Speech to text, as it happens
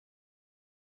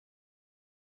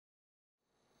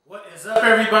What is up,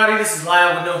 everybody? This is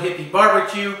Lyle with No Hippie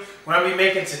Barbecue. What I'm going to be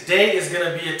making today is going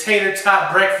to be a Tater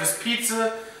Tot Breakfast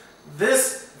Pizza.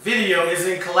 This video is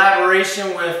in collaboration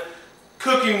with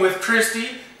Cooking with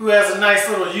Christy, who has a nice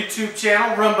little YouTube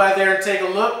channel. Run by there and take a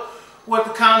look. What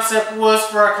the concept was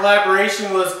for our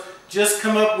collaboration was just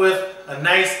come up with a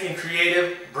nice and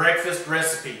creative breakfast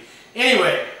recipe.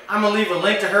 Anyway, I'm going to leave a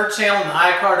link to her channel in the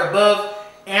iCard above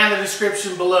and the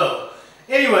description below.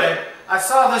 Anyway, I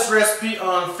saw this recipe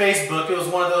on Facebook. It was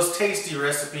one of those tasty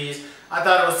recipes. I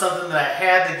thought it was something that I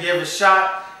had to give a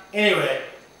shot. Anyway,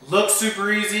 looks super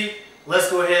easy.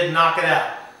 Let's go ahead and knock it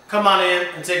out. Come on in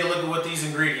and take a look at what these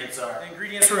ingredients are. The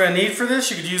ingredients we're going to need for this,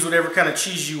 you could use whatever kind of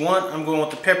cheese you want. I'm going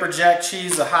with the pepper jack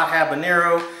cheese, the hot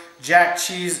habanero jack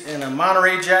cheese, and a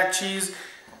Monterey jack cheese,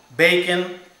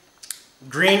 bacon,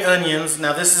 green onions.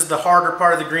 Now this is the harder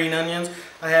part of the green onions.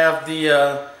 I have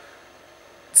the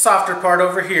softer part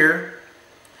over here.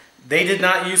 They did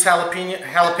not use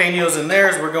jalapenos in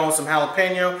theirs. We're going with some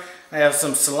jalapeno. I have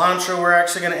some cilantro we're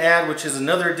actually going to add, which is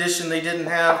another addition they didn't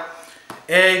have.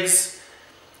 Eggs,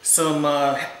 some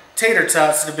tater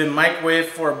tots that have been microwaved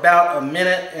for about a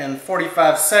minute and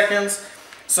 45 seconds.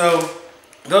 So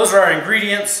those are our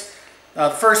ingredients. The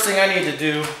first thing I need to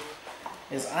do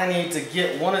is I need to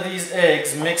get one of these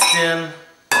eggs mixed in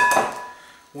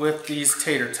with these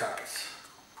tater tots.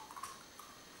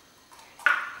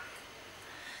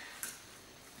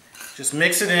 Just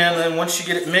mix it in, and then once you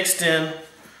get it mixed in,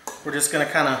 we're just going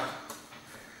to kind of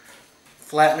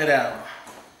flatten it out.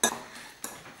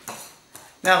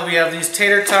 Now that we have these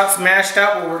tater tots mashed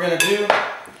out, what we're going to do,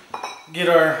 get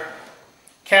our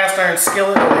cast iron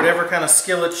skillet or whatever kind of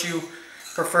skillet you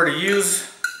prefer to use.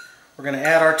 We're going to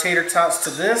add our tater tots to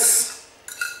this,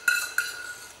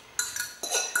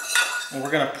 and we're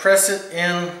going to press it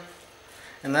in,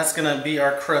 and that's going to be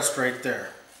our crust right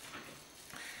there.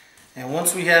 And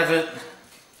once we have it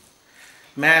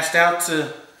mashed out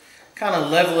to kind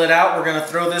of level it out, we're going to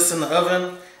throw this in the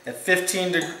oven at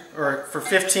for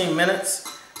 15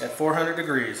 minutes at 400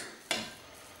 degrees.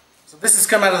 So this has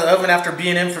come out of the oven after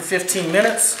being in for 15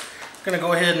 minutes. I'm going to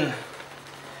go ahead and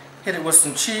hit it with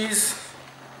some cheese,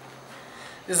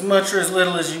 as much or as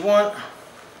little as you want.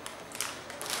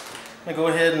 I'm going to go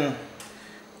ahead and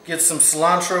get some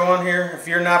cilantro on here. If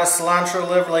you're not a cilantro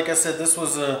lover, like I said, this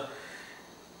was a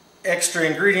extra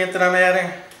ingredient that I'm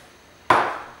adding. I'm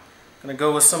going to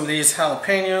go with some of these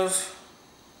jalapenos.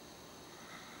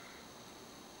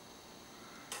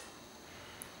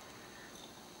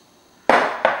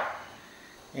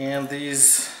 And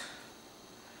these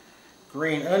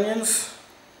green onions.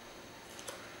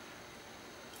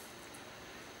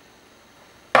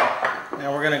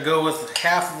 Now we're going to go with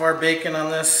half of our bacon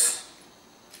on this.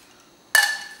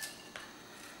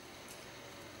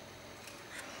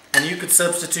 And you could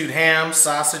substitute ham,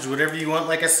 sausage, whatever you want.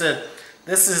 Like I said,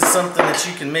 this is something that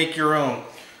you can make your own.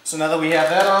 So now that we have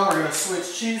that on, we're going to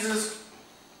switch cheeses.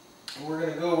 We're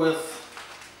going to go with,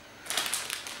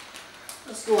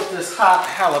 let's go with this hot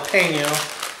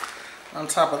jalapeno on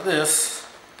top of this.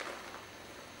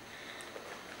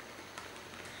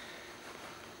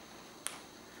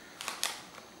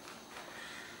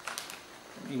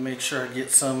 Let me make sure I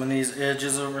get some in these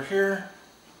edges over here.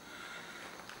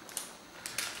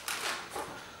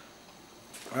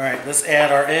 Alright, let's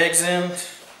add our eggs in.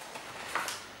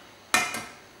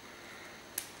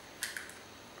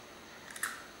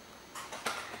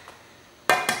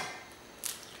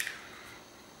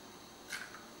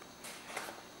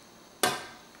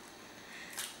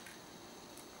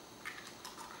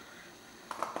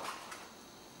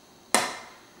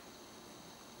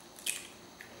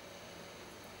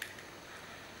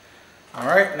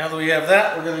 Alright, now that we have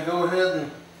that, we're going to go ahead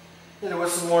and hit it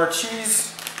with some more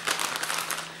cheese.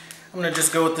 I'm going to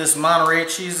just go with this Monterey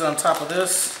cheese on top of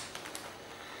this.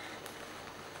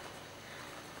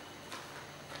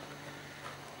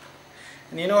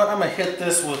 And you know what? I'm going to hit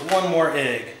this with one more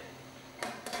egg.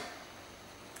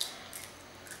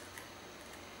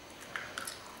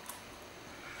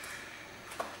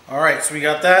 Alright, so we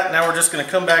got that. Now we're just going to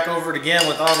come back over it again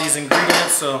with all these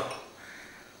ingredients. So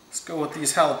let's go with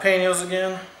these jalapenos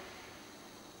again.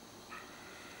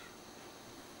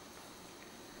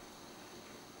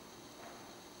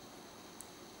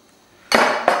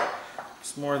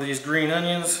 Some more of these green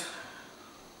onions.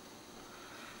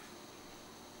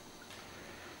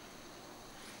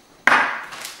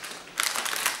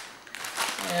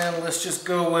 And let's just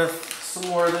go with some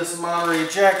more of this Monterey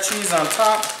jack cheese on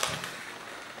top.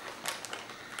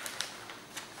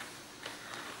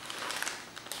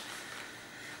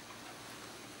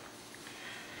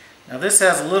 Now this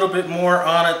has a little bit more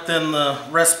on it than the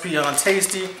recipe on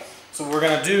Tasty. So what we're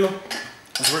going to do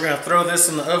is we're going to throw this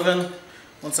in the oven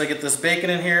once I get this bacon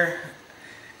in here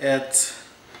at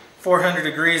 400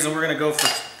 degrees, and we're going to go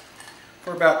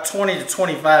for about 20 to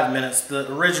 25 minutes. The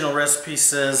original recipe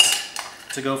says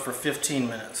to go for 15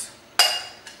 minutes.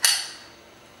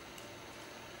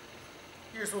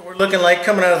 Here's what we're looking like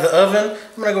coming out of the oven.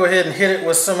 I'm going to go ahead and hit it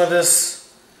with some of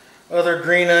this other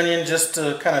green onion just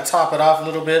to kind of top it off a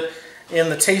little bit. In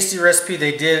the tasty recipe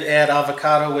they did add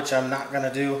avocado, which I'm not going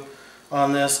to do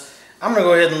on this. I'm going to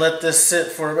go ahead and let this sit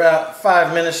for about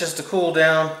 5 minutes just to cool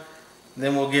down,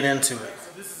 then we'll get into it.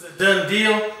 So this is a done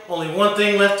deal. Only one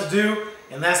thing left to do,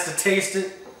 and that's to taste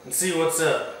it and see what's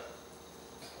up.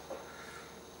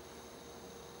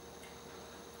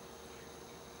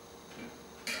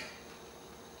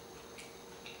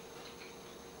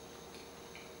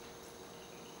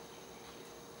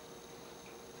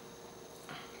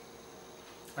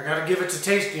 I gotta give it to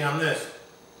Tasty on this.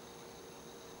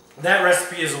 That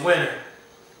recipe is a winner.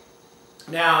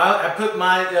 Now I put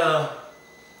mine in the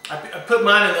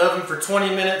oven for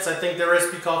 20 minutes. I think the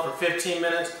recipe called for 15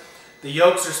 minutes. The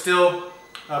yolks are still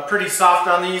pretty soft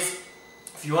on these.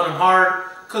 If you want them hard,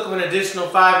 cook them an additional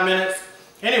 5 minutes.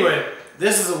 Anyway,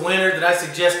 this is a winner that I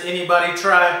suggest anybody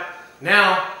try.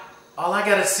 Now, all I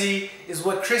gotta see is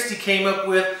what Christy came up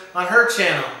with on her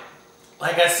channel.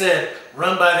 Like I said,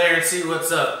 run by there and see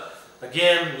what's up.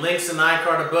 Again, links in the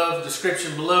iCard above,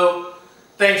 description below.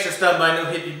 Thanks for stopping by No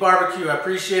Hippie Barbecue. I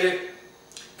appreciate it.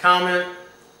 Comment,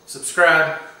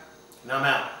 subscribe, and I'm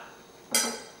out.